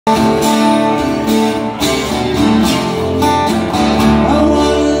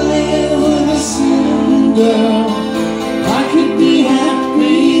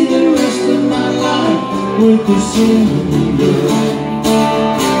with the single girl.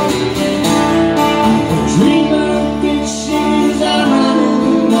 A dreamer of big shoes are running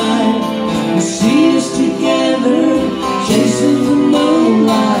the night. We see us together, chasing the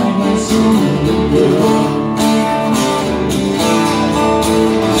moonlight, my single girl.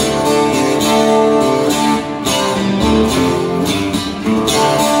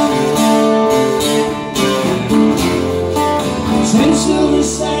 Ten silver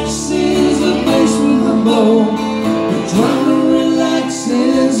saxes, a bass with a bow. The drummer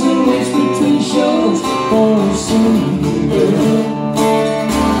relaxes and waits between shows for a single girl.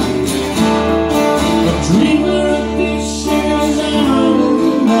 A dreamer of big shoes and home in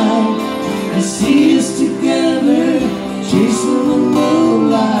the night. I see us together, chasing the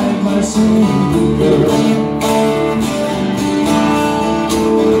moonlight, my single girl.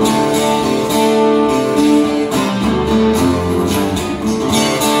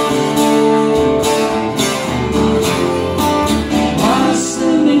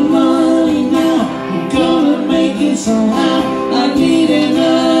 Somehow I need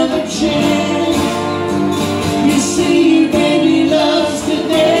another chance. You see, your baby loves to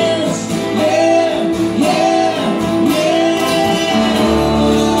dance. Yeah, yeah, yeah.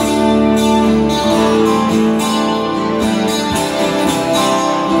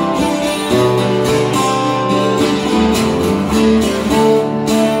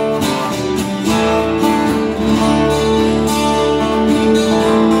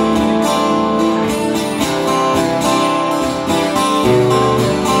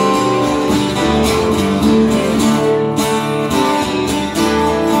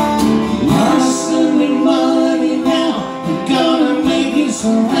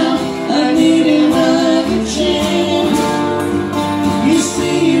 Somehow I need another chance. You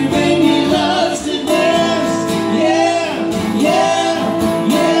see, your baby loves to dance. Yeah, yeah,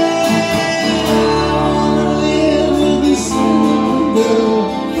 yeah. I wanna live with this single girl.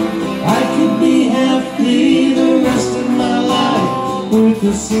 I could be happy the rest of my life with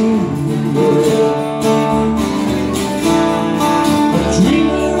a single girl. A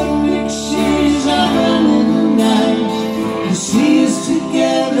dreamer of big shoes, I run in the night. You see us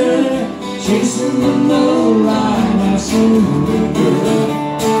together, chasing the moonlight, my single girl.